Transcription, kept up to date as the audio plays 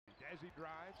Moody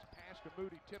drives, pass to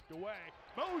Moody, tipped away.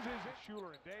 Moses and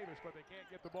Schuler and Davis, but they can't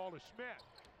get the ball to Smith.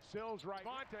 Sills right.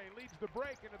 Monte leads the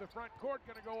break into the front court,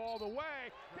 going to go all the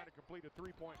way. Trying to complete a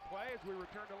three-point play as we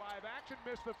return to live action.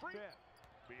 Missed the free.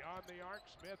 Beyond the arc,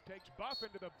 Smith takes Buff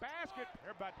into the basket.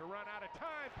 They're about to run out of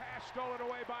time. Pass stolen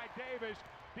away by Davis.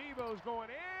 Devo's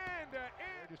going in to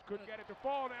in. Just couldn't get it to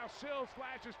fall. Now Sills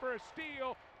flashes for a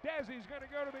steal. Desi's going to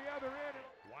go to the other end.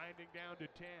 Winding down to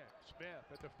 10. Smith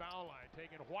at the foul line,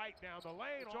 taking White down the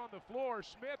lane. It's on the floor.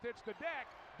 Smith hits the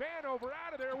deck. Vanover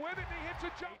out of there with it, and he hits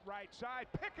a jump. Right side,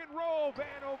 pick and roll.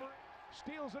 Vanover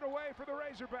steals it away for the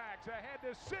Razorbacks. Ahead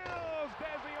to Sills.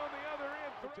 Desi on the other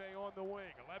end. Note on the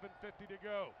wing. 11:50 to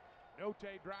go. Note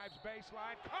drives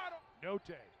baseline. Caught him. Note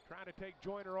trying to take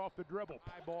Joyner off the dribble.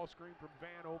 High ball screen from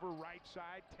Vanover. Right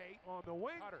side. Tate on the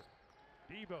wing. Cutter.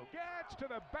 Devo gets to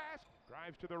the basket.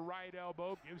 Drives to the right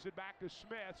elbow. Gives it back to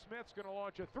Smith. Smith's going to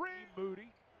launch a three.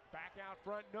 Moody. Back out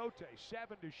front. Note.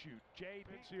 7 to shoot. Jade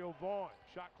Pincio Vaughn.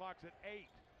 Shot clock's at 8.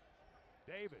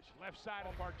 Davis, left side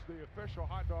of Parks, the official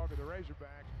hot dog of the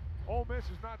Razorbacks. Ole Miss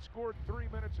has not scored in 3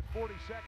 minutes and 40 seconds.